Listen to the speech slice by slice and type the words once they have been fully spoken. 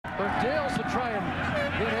Dales will try and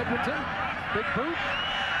hit Edmonton. Big boot.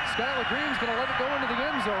 Skylar Green's going to let it go into the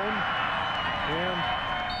end zone. And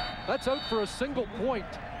that's out for a single point.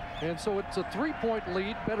 And so it's a 3-point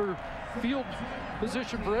lead. Better field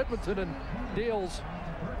position for Edmonton, and Dales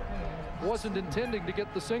wasn't intending to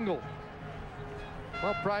get the single.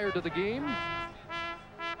 Well, prior to the game,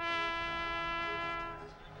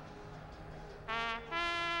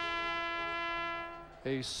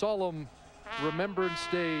 a solemn Remembrance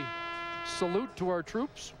Day salute to our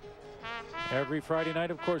troops. Every Friday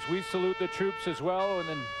night, of course, we salute the troops as well, and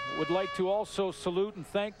then would like to also salute and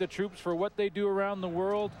thank the troops for what they do around the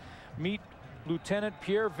world. Meet Lieutenant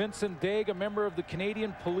Pierre Vincent Dague, a member of the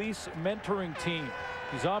Canadian Police Mentoring Team.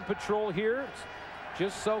 He's on patrol here,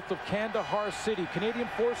 just south of Kandahar City. Canadian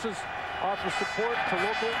Forces offer support to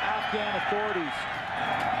local Afghan authorities.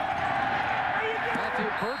 Matthew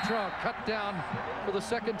Bertrand cut down for the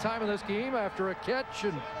second time in this game after a catch,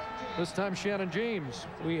 and this time Shannon James.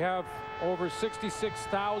 We have over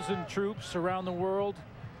 66,000 troops around the world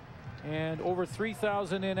and over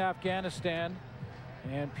 3,000 in Afghanistan.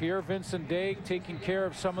 And Pierre Vincent Dague taking care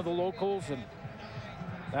of some of the locals, and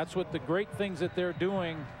that's what the great things that they're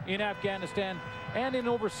doing in Afghanistan and in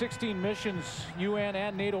over 16 missions, UN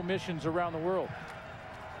and NATO missions around the world.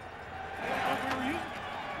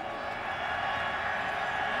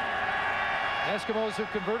 Eskimos have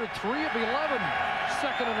converted 3 of 11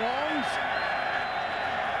 second and longs.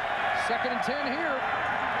 2nd and 10 here.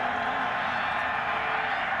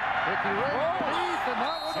 Ricky Ray underneath, and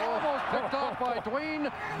that was almost picked off by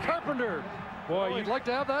Dwayne Carpenter. Boy, you'd like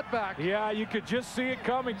to have that back. Yeah, you could just see it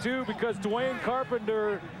coming too, because Dwayne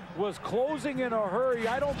Carpenter was closing in a hurry.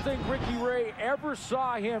 I don't think Ricky Ray ever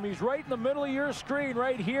saw him. He's right in the middle of your screen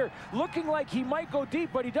right here, looking like he might go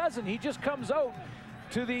deep, but he doesn't. He just comes out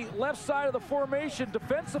to the left side of the formation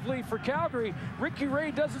defensively for Calgary. Ricky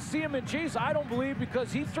Ray doesn't see him in chase, I don't believe,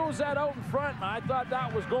 because he throws that out in front, and I thought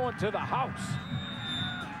that was going to the house.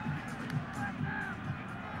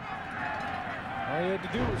 All he had to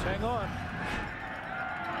do was hang on.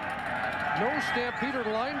 No Stampeder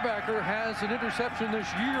linebacker has an interception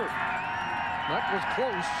this year. That was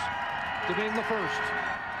close to being the first.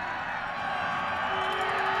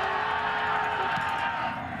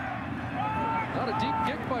 Not a deep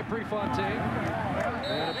kick by Prefontaine.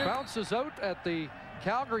 And it bounces out at the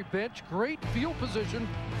Calgary bench. Great field position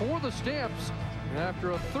for the Stamps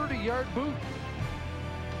after a 30-yard boot.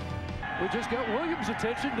 We just got Williams'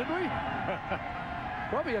 attention, didn't we?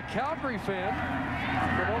 Probably a Calgary fan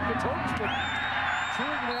from Okotoks, but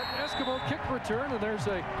cheering that Eskimo kick return. And there's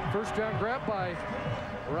a first-down grab by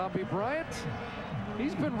Robbie Bryant.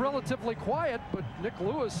 He's been relatively quiet, but Nick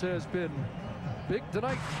Lewis has been big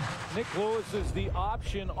tonight. Nick Lewis is the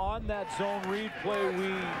option on that zone read play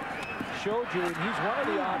we showed you, and he's one of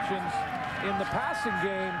the options in the passing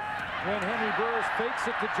game when Henry Burris fakes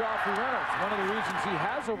it to Joffrey Reynolds. One of the reasons he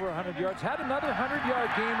has over 100 yards. Had another 100-yard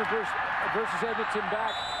game versus Edmonton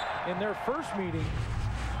back in their first meeting.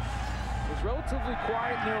 Was relatively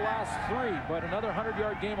quiet in their last 3, but another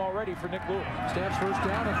 100-yard game already for Nick Lewis. Stamps first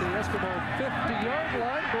down at the Eskimo 50-yard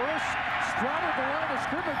line. Burris straddled the line of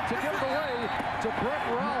scrimmage to get it away to Brett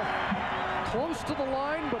Ralph. Close to the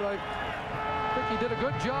line, but I think he did a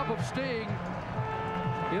good job of staying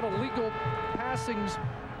in a legal passing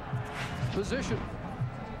position.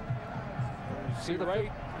 See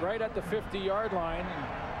right at the 50-yard line.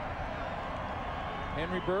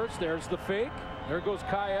 Henry Burris, there's the fake. There goes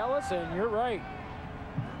Kai Ellis, and you're right.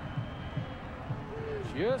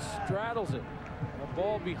 Just straddles it. The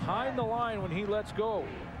ball behind the line when he lets go.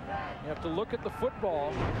 You have to look at the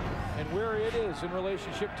football and where it is in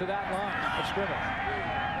relationship to that line of scrimmage.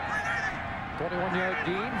 21-yard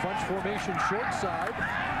gain, bunch formation short side.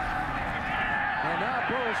 And now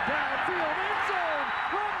Burris downfield, end zone.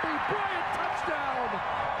 Robbie Bryant touchdown.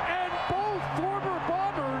 And both former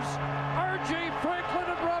Bombers, R.J. Franklin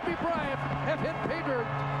and Robbie Bryant, have hit pay dirt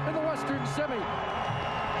in the Western Semi.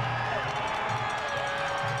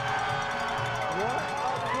 What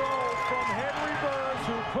a throw from Henry Burris,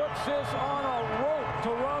 who puts this on a rope to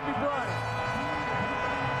Robbie Bryant.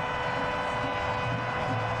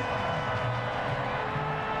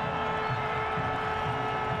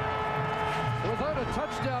 Without a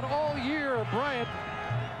touchdown all year, Bryant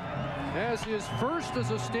has his first as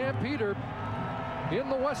a Stampeder in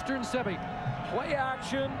the Western Semi. Play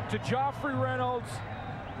action to Joffrey Reynolds,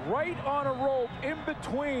 right on a rope in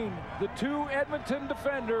between the 2 Edmonton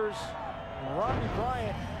defenders. And Robbie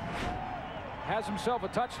Bryant has himself a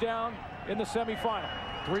touchdown in the semifinal.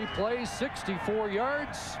 3 plays, 64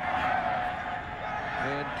 yards.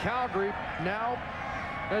 And Calgary now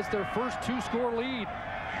has their first 2-score lead.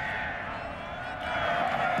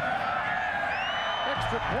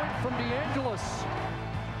 Electric point from DeAngelis.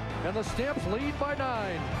 And the Stamps lead by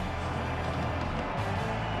 9.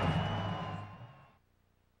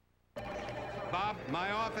 Bob,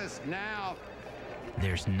 my office now.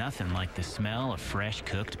 There's nothing like the smell of fresh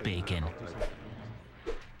cooked bacon.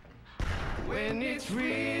 When it's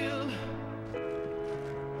real,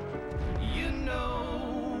 you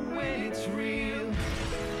know when it's real.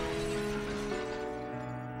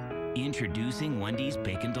 Introducing Wendy's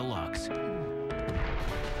Bacon Deluxe.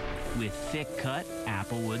 With thick-cut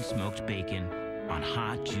applewood smoked bacon on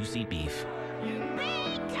hot, juicy beef. You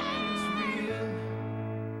know when it's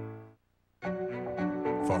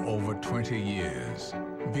real. For over 20 years,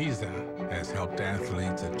 Visa has helped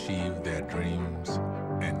athletes achieve their dreams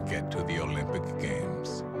and get to the Olympic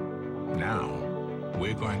Games. Now,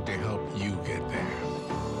 we're going to help you get there.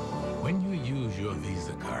 When you use your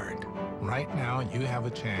Visa card, right now you have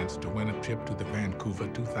a chance to win a trip to the Vancouver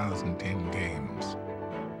 2010 Games.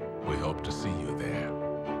 We hope to see you there.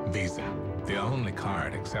 Visa, the only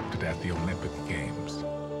card accepted at the Olympic Games.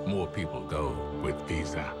 More people go with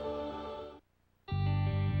Visa.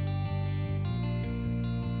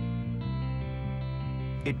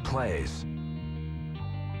 It plays.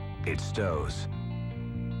 It stows.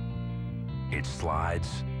 It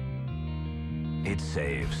slides. It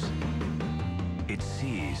saves. It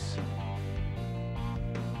sees.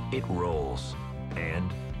 It rolls.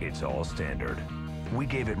 And it's all standard. We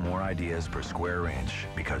gave it more ideas per square inch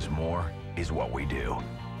because more is what we do.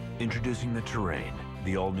 Introducing the Terrain,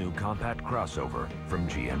 the all-new compact crossover from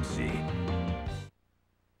GMC.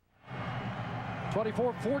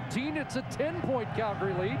 24-14, it's a 10-point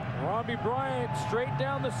Calgary lead. Robbie Bryant straight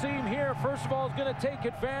down the seam here. First of all, is going to take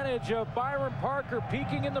advantage of Byron Parker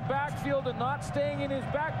peeking in the backfield and not staying in his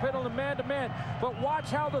back pedal in man-to-man. But watch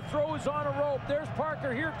how the throw is on a rope. There's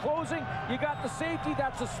Parker here closing. You got the safety.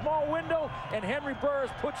 That's a small window. And Henry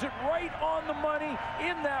Burris puts it right on the money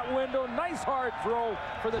in that window. Nice hard throw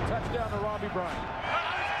for the touchdown to Robbie Bryant.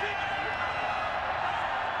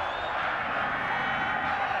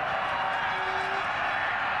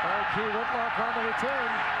 Key Whitlock on the return.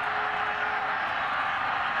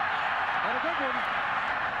 And a good one.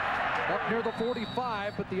 Up near the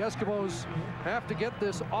 45, but the Eskimos have to get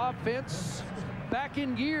this offense back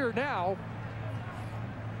in gear now.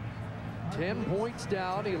 10 points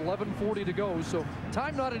down, 11:40 to go, so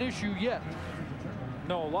time not an issue yet.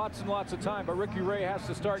 No, lots and lots of time, but Ricky Ray has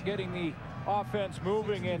to start getting the offense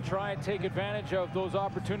moving and try and take advantage of those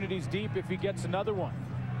opportunities deep if he gets another one.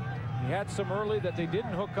 He had some early that they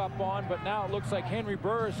didn't hook up on, but now it looks like Henry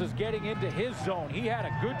Burris is getting into his zone. He had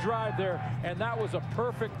a good drive there, and that was a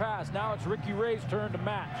perfect pass. Now it's Ricky Ray's turn to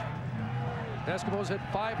match. The Eskimos had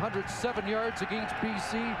 507 yards against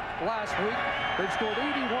BC last week. They've scored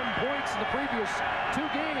 81 points in the previous 2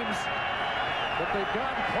 games, but they've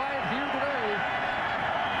gotten quiet here today.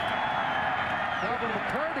 Calvin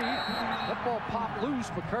McCarty, that ball popped loose.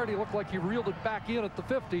 McCarty looked like he reeled it back in at the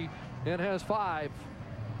 50 and has 5.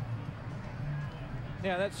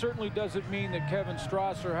 Yeah, that certainly doesn't mean that Kevin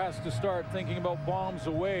Strasser has to start thinking about bombs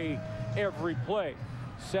away every play.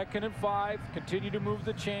 2nd and 5, continue to move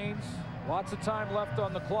the chains. Lots of time left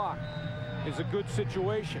on the clock is a good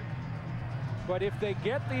situation. But if they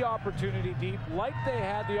get the opportunity deep, like they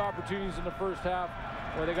had the opportunities in the first half,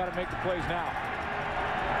 well, they got to make the plays now.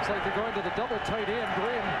 It's like they're going to the double tight end.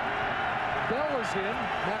 Graham Bell is in.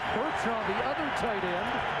 Matt Bertrand, the other tight end.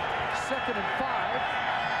 2nd and 5.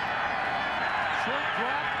 Short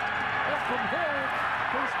drop, Ephraim Hill,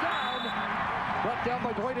 first down. Brought down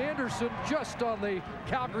by Dwight Anderson just on the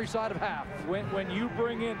Calgary side of half. When you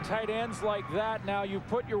bring in tight ends like that, now you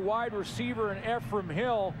put your wide receiver in Ephraim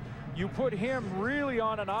Hill, you put him really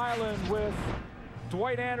on an island with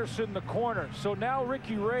Dwight Anderson in the corner. So now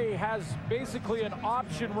Ricky Ray has basically an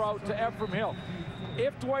option route to Ephraim Hill.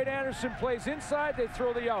 If Dwight Anderson plays inside, they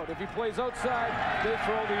throw the out. If he plays outside, they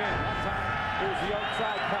throw the in. That time, it was the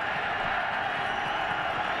outside cut.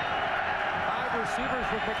 Receivers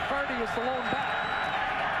with McCarty as the lone back.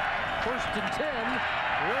 1st and 10.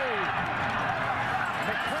 Ray.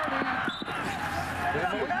 McCarty. And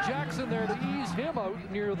Malik Jackson there to ease him out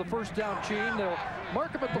near the first down chain. They'll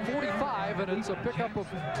mark him at the 45, and it's a pickup of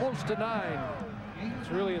close to 9. It's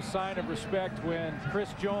really a sign of respect when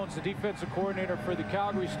Chris Jones, the defensive coordinator for the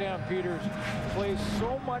Calgary Stampeders, plays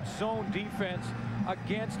so much zone defense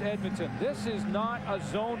against Edmonton. This is not a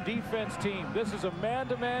zone defense team. This is a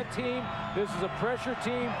man-to-man team. This is a pressure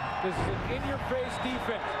team. This is an in-your-face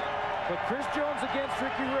defense. But Chris Jones against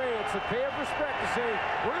Ricky Ray, it's a pay of respect to say,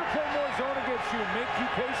 we're going to play more zone against you and make you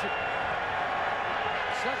patient.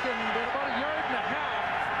 2nd and about 1.5 yards.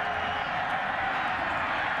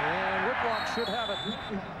 And Whitlock should have it.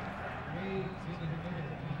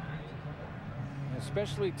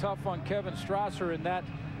 Especially tough on Kevin Strasser in that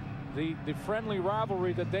the friendly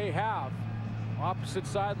rivalry that they have. Opposite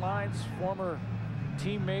sidelines, former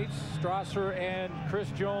teammates, Strasser and Chris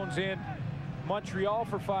Jones in Montreal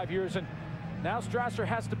for 5 years. And now Strasser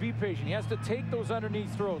has to be patient. He has to take those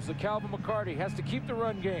underneath throws. The Calvin McCarty has to keep the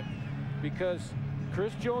run game, because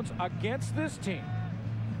Chris Jones against this team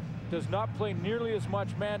does not play nearly as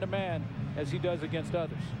much man-to-man as he does against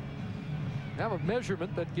others. Have a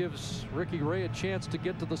measurement that gives Ricky Ray a chance to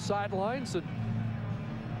get to the sidelines and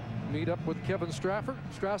meet up with Kevin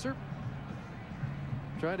Strasser.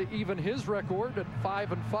 Trying to even his record at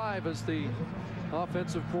 5-5 as the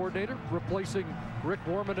offensive coordinator, replacing Rick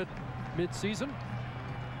Warman at midseason.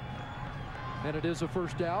 And it is a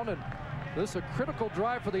first down, and this is a critical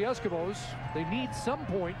drive for the Eskimos. They need some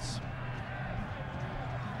points.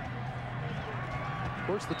 Of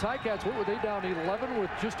course, the Ticats, what were they down 11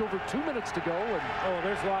 with just over 2 minutes to go? And oh,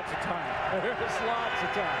 there's lots of time. There's lots of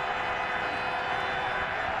time.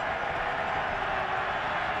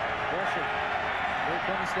 Pressure. Here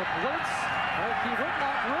comes the blitz. Marky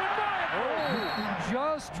Whitlock run by it. Oh,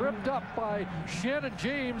 just tripped up by Shannon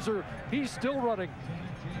James, or he's still running.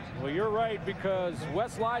 Well, you're right, because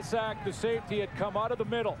Wes Lysak, the safety, had come out of the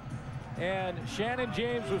middle, and Shannon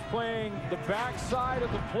James was playing the backside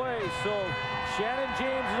of the play. So Shannon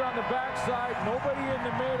James is on the backside, nobody in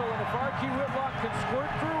the middle, and if Marky Whitlock can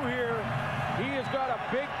squirt through here, he has got a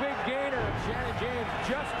big gainer, and Shannon James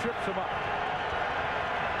just trips him up.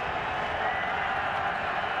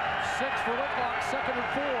 6 for Whitlock, 2nd and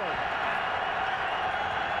 4.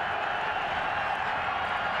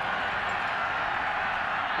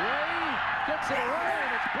 Ray gets it away,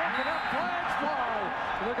 and it's broken up. Flags fly.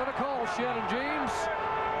 And they're going to call Shannon James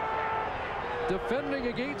defending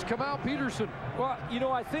against Kamau Peterson. Well, you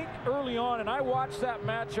know, I think early on, and I watched that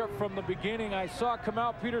matchup from the beginning, I saw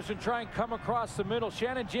Kamau Peterson try and come across the middle.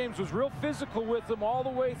 Shannon James was real physical with him all the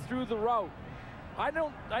way through the route. I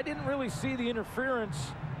didn't really see the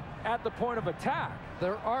interference at the point of attack.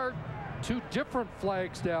 There are 2 different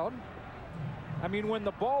flags down. I mean, when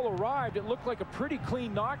the ball arrived, it looked like a pretty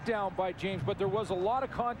clean knockdown by James, but there was a lot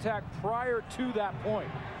of contact prior to that point.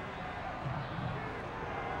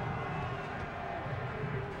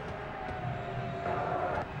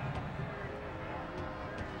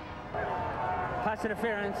 Pass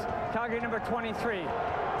interference, Calgary number 23,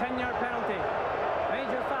 10-yard penalty,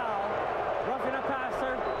 major foul, roughing a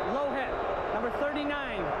passer, low hit, number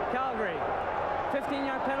 39, Calgary,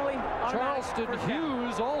 15-yard penalty. Charleston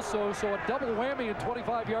Hughes also, so a double whammy in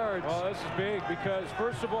 25 yards. Oh, this is big, because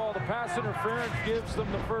first of all, the pass interference gives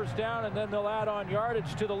them the first down, and then they'll add on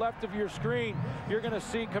yardage. To the left of your screen, you're going to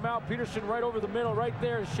see Kamau Peterson right over the middle. Right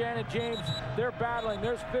there is Shannon James. They're battling.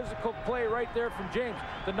 There's physical play right there from James.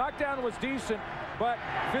 The knockdown was decent, but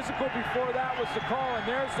physical before that was the call, and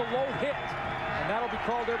there's the low hit, and that'll be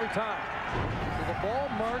called every time. So the ball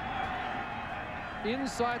marked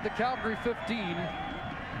inside the Calgary 15.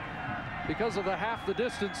 Because of the half the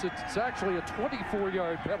distance, it's actually a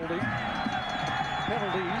 24-yard penalty.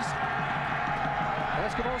 Penalties.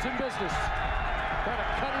 Eskimos in business. Trying to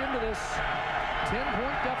cut into this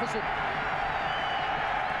 10-point deficit.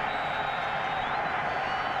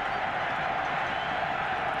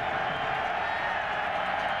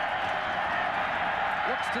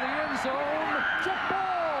 Looks to the end zone. Jump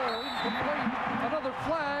ball. Incomplete. Another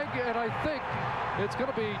flag, and I think it's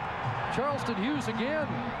going to be Charleston Hughes again.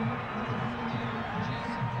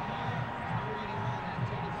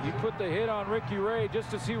 You put the hit on Ricky Ray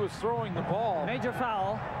just as he was throwing the ball. Major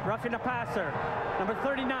foul, roughing the passer, number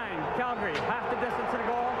 39, Calgary, half the distance to the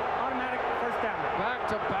goal, automatic first down. Back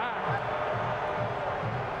to back.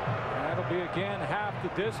 And that'll be again half the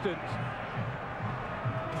distance.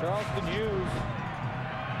 Charleston Hughes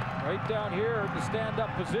right down here in the stand-up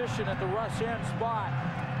position at the rush end spot.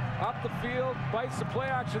 Up the field, bites the play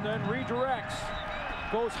action, then redirects.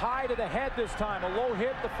 Goes high to the head this time. A low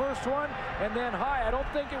hit the first one, and then high. I don't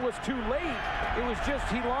think it was too late. It was just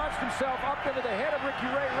he launched himself up into the head of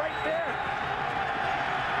Ricky Ray right there.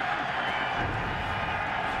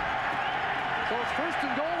 So it's 1st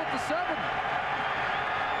and goal at the 7.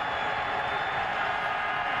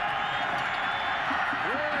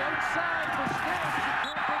 Ray outside for Stamps. He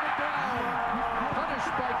can't bring it down.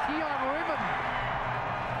 Punished by Keon Raymond.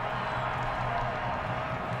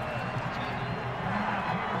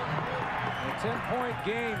 A 10-point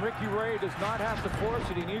game. Ricky Ray does not have to force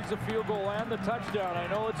it. He needs the field goal and the touchdown. I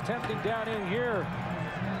know it's tempting down in here.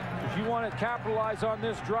 If you want to capitalize on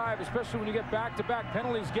this drive, especially when you get back-to-back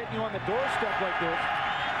penalties getting you on the doorstep like this.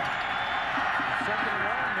 2nd and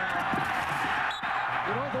 1 now.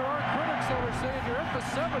 saying you're at the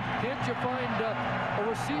 7. Can't you find a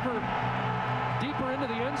receiver deeper into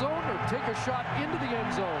the end zone or take a shot into the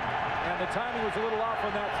end zone? And the timing was a little off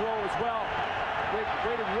on that throw as well.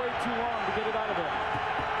 Waited way too long to get it out of there.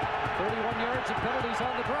 31 yards and penalties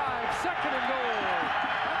on the drive. 2nd and goal.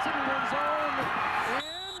 That's in the end zone.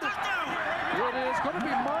 And it is going to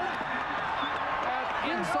be marked at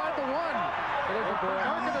inside the 1.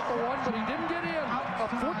 Marking at the 1, but he didn't get in. A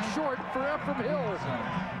foot short for Ephraim Hill.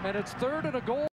 And it's 3rd and a goal.